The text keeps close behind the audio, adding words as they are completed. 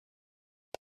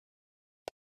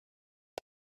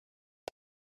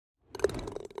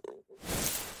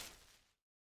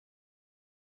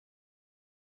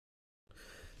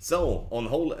So on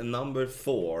hole number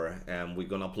 4, we're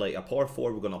gonna play a par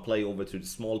 4. We're gonna play over to the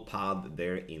small pad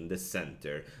there in the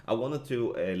center. I wanted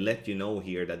to let you know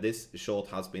here that this shot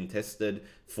has been tested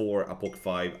for a POC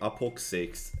 5, a POC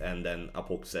 6, and then a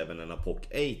POC 7 and a POC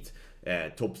 8.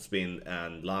 Topspin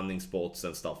and landing spots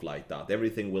and stuff like that.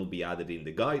 Everything will be added in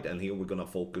the guide, and here we're gonna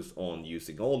focus on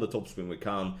using all the topspin we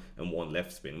can and one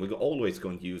left spin. We're always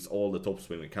going to use all the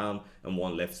topspin we can and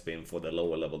one left spin for the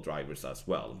lower level drivers as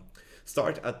well.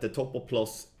 Start at the top of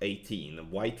plus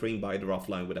 18. White ring by the rough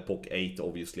line with a POC 8.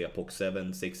 Obviously a POC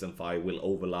 7, 6 and 5 will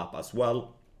overlap as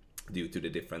well. Due to the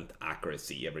different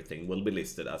accuracy, everything will be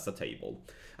listed as a table.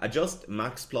 Adjust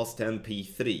max plus 10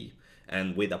 P3.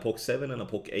 And with a POC 7 and a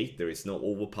POC 8, there is no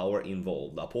overpower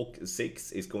involved. A POC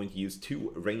 6 is going to use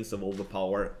 2 rings of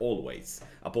overpower always.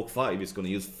 A POC 5 is going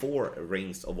to use 4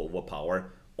 rings of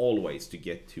overpower always to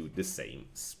get to the same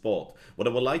spot. What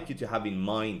I would like you to have in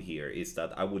mind here is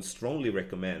that I would strongly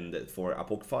recommend for a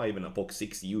POC 5 and a POC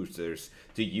 6 users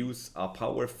to use a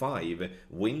power 5,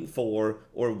 wind 4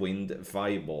 or wind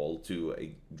 5 ball to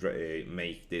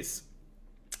make this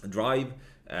drive.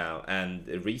 And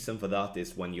the reason for that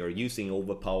is when you're using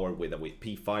overpower with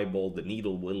P5 ball, the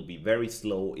needle will be very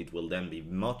slow. It will then be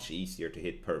much easier to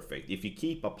hit perfect. If you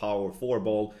keep a power 4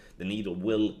 ball, the needle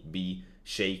will be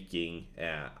shaking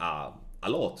a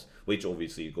lot, which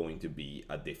obviously is going to be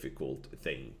a difficult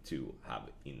thing to have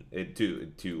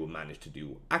to manage to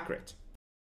do accurate.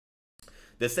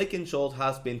 The second shot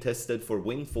has been tested for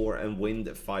wind 4 and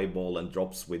wind 5 ball and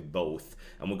drops with both.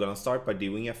 And we're gonna start by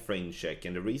doing a fringe check.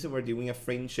 And the reason we're doing a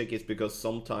fringe check is because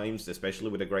sometimes, especially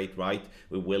with a great right,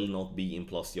 we will not be in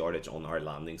plus yardage on our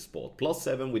landing spot. Plus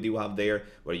 7 we do have there.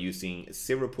 We're using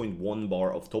 0.1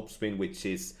 bar of topspin, which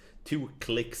is 2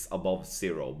 clicks above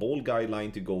 0. Ball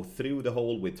guideline to go through the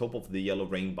hole with top of the yellow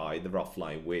ring by the rough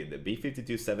line with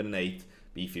B52 7 and 8,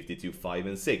 B52 5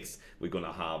 and 6. We're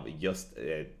gonna have just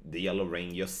the yellow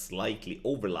ring just slightly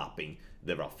overlapping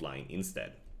the rough line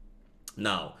instead.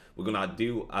 Now we're gonna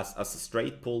do as a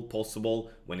straight pull possible.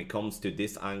 When it comes to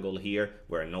this angle here,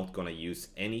 we're not gonna use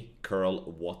any curl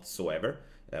whatsoever.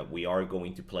 We are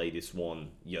going to play this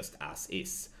one just as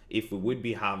is. If we would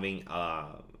be having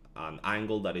an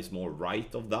angle that is more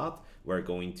right of that, we're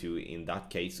going to in that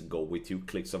case go with 2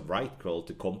 clicks of right curl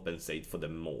to compensate for the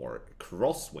more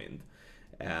crosswind.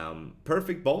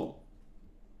 Perfect ball,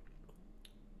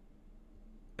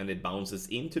 and it bounces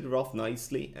into the rough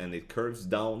nicely and it curves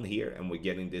down here, and we're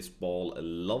getting this ball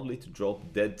lovely to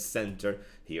drop dead center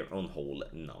here on hole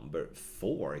number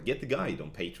 4. Get the guide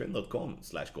on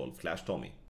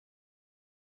patreon.com/golf-tommy.